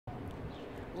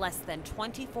Less than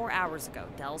 24 hours ago,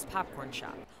 Del's Popcorn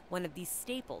Shop, one of these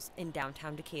staples in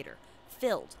downtown Decatur,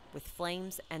 filled with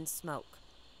flames and smoke.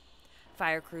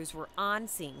 Fire crews were on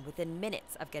scene within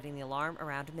minutes of getting the alarm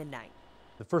around midnight.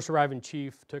 The first arriving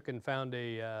chief took and found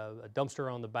a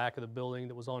dumpster on the back of the building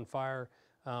that was on fire,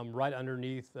 right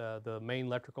underneath the main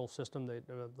electrical system,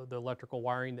 the electrical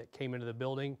wiring that came into the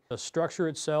building. The structure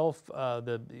itself,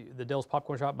 the Del's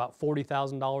Popcorn Shop, about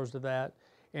 $40,000 to that,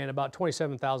 and about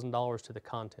 $27,000 to the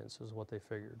contents is what they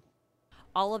figured.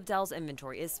 All of Del's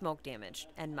inventory is smoke damaged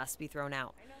and must be thrown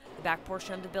out. The back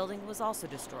portion of the building was also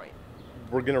destroyed.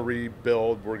 We're going to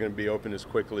rebuild. We're going to be open as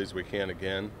quickly as we can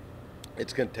again.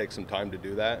 It's going to take some time to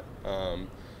do that.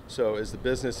 So as the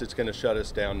business, it's going to shut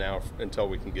us down now until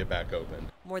we can get back open.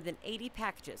 More than 80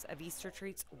 packages of Easter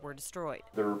treats were destroyed.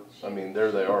 There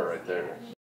they are right there.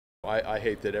 I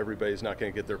hate that everybody's not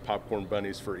going to get their popcorn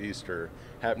bunnies for Easter.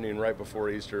 Happening right before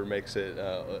Easter makes it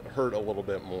hurt a little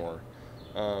bit more.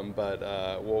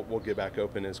 But we'll get back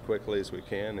open as quickly as we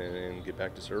can and get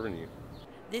back to serving you.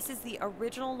 This is the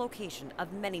original location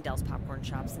of many Del's Popcorn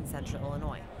Shops in Central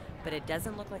Illinois, but it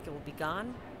doesn't look like it will be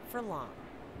gone for long.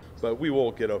 But we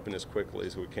will get open as quickly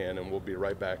as we can, and we'll be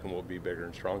right back, and we'll be bigger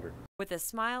and stronger. With a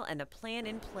smile and a plan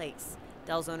in place,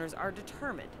 Del's owners are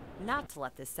determined not to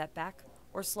let this setback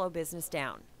or slow business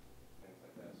down.